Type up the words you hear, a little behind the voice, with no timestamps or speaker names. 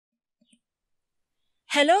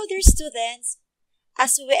Hello dear students!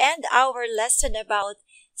 As we end our lesson about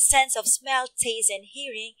sense of smell, taste, and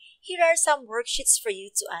hearing, here are some worksheets for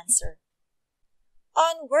you to answer.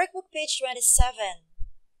 On workbook page 27,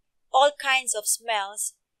 all kinds of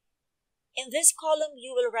smells. In this column,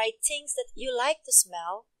 you will write things that you like to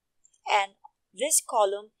smell, and this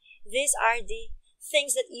column, these are the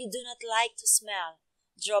things that you do not like to smell.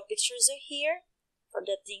 Draw pictures here for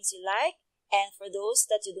the things you like and for those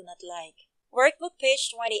that you do not like. Workbook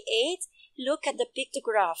page 28, look at the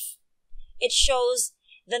pictograph. It shows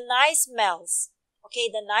the nice smells.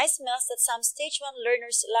 The nice smells that some stage 1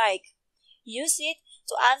 learners like. Use it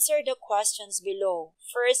to answer the questions below.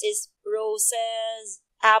 First is roses,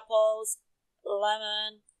 apples,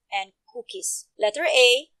 lemon, and cookies. Letter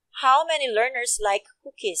A, how many learners like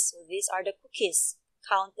cookies? So these are the cookies.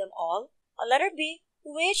 Count them all. On letter B,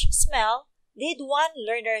 which smell did one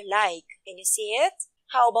learner like? Can you see it?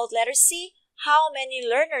 How about letter C? How many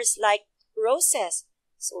learners like roses?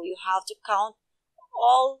 So you have to count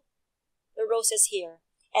all the roses here.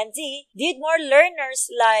 And D, did more learners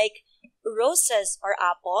like roses or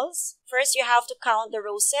apples? First, you have to count the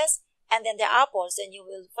roses and then the apples, and you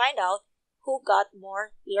will find out who got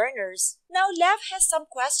more learners. Now, Lev has some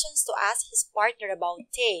questions to ask his partner about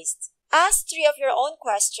taste. Ask 3 of your own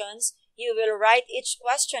questions. You will write each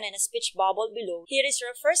question in a speech bubble below. Here is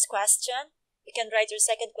your first question. You can write your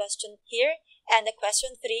second question here and the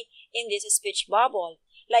question 3 in this speech bubble.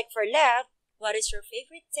 Like for Lev, what is your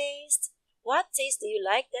favorite taste? What taste do you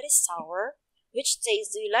like that is sour? Which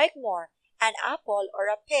taste do you like more? An apple or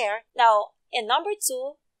a pear? Now, in number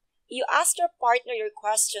 2, you ask your partner your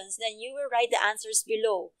questions, then you will write the answers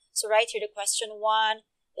below. So write here the question 1,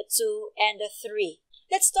 the 2, and the 3.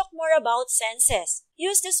 Let's talk more about senses.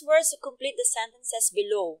 Use these words to complete the sentences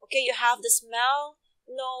below. You have the smell,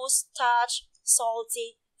 nose, touch,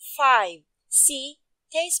 salty. 5. C.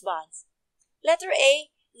 Taste buds. Letter A.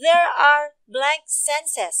 There are blank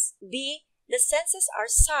senses. B. The senses are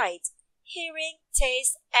sight, hearing,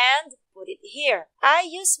 taste, and put it here. I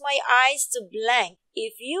use my eyes to blank.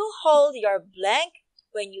 If you hold your blank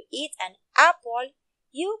when you eat an apple,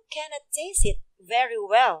 you cannot taste it very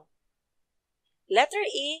well. Letter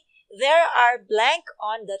E. There are blank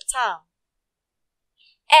on the tongue.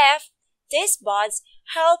 F. Taste buds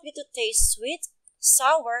help you to taste sweet,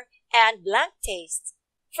 sour, and blank taste.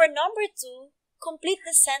 For number 2, complete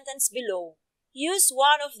the sentence below. Use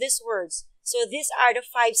one of these words. So these are the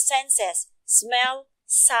 5 senses: smell,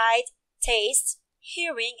 sight, taste,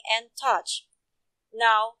 hearing, and touch.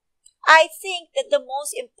 Now, I think that the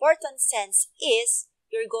most important sense is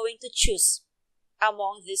you're going to choose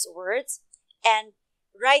among these words and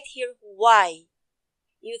write here why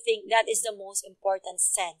you think that is the most important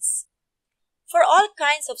sense. For all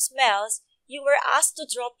kinds of smells, you were asked to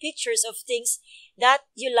draw pictures of things that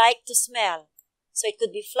you like to smell. So it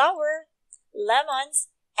could be flower, lemons,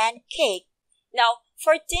 and cake. Now,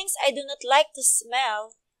 for things I do not like to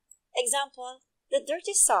smell, example, the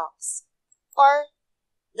dirty socks or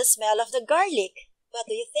the smell of the garlic. What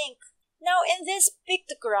do you think? Now, in this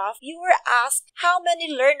pictograph, you were asked how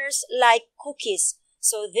many learners like cookies.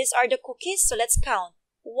 So these are the cookies. So let's count.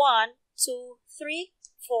 1, 2, 3,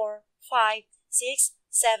 4, 5, 6,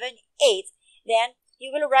 7, 8. Then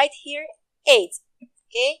you will write here 8.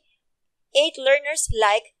 8 learners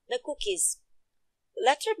like the cookies.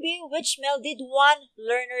 Letter B, which smell did one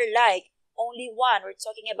learner like? Only one. We're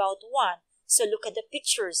talking about one. So look at the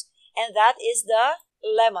pictures. And that is the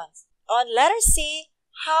lemons. On letter C,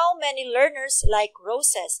 how many learners like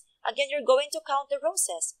roses? Again, you're going to count the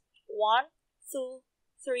roses. 1, 2,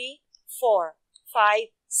 3, 4, 5,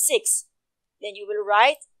 6. Then you will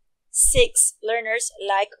write 6 learners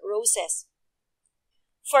like roses.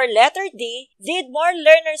 For letter D, did more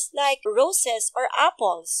learners like roses or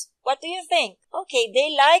apples? What do you think?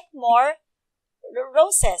 They like more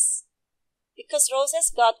roses because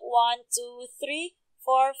roses got 1, 2, 3,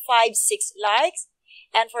 4, 5, 6 likes,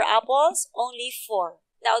 and for apples, only 4.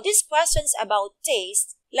 Now, these questions about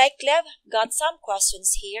taste, like Cleve got some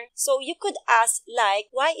questions here. So you could ask like,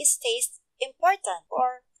 why is taste important?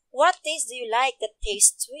 Or what taste do you like that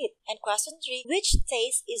tastes sweet? And question 3, which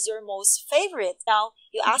taste is your most favorite? Now,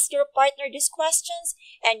 you ask your partner these questions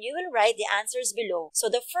and you will write the answers below. So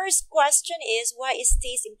the first question is, why is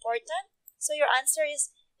taste important? So your answer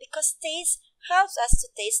is, because taste helps us to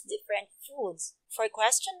taste different foods. For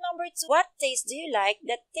question number 2, what taste do you like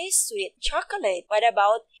that tastes sweet? Chocolate.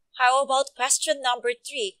 How about question number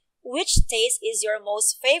 3? Which taste is your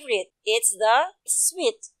most favorite? It's the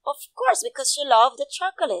sweet. Of course, because you love the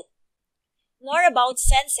chocolate. More about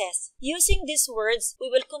senses. Using these words, we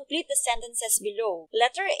will complete the sentences below.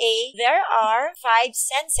 Letter A, there are 5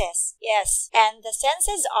 senses. Yes, and the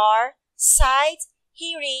senses are sight,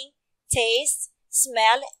 hearing, taste,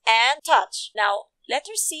 smell, and touch. Now,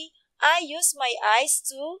 letter C, I use my eyes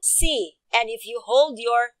to see. And if you hold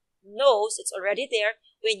your nose, it's already there.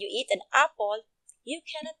 When you eat an apple, you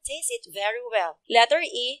cannot taste it very well. Letter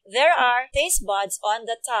E, there are taste buds on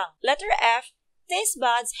the tongue. Letter F, taste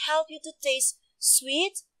buds help you to taste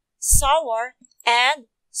sweet, sour, and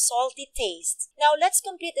salty taste. Now, let's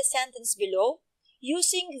complete the sentence below.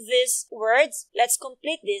 Using these words, let's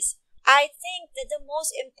complete this. I think that the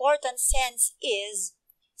most important sense is,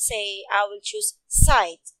 say, I will choose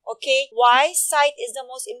sight. Okay? Why sight is the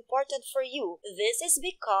most important for you? This is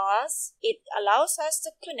because it allows us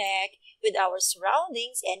to connect with our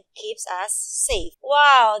surroundings and keeps us safe.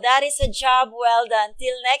 Wow, that is a job well done.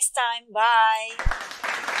 Till next time,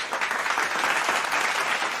 bye!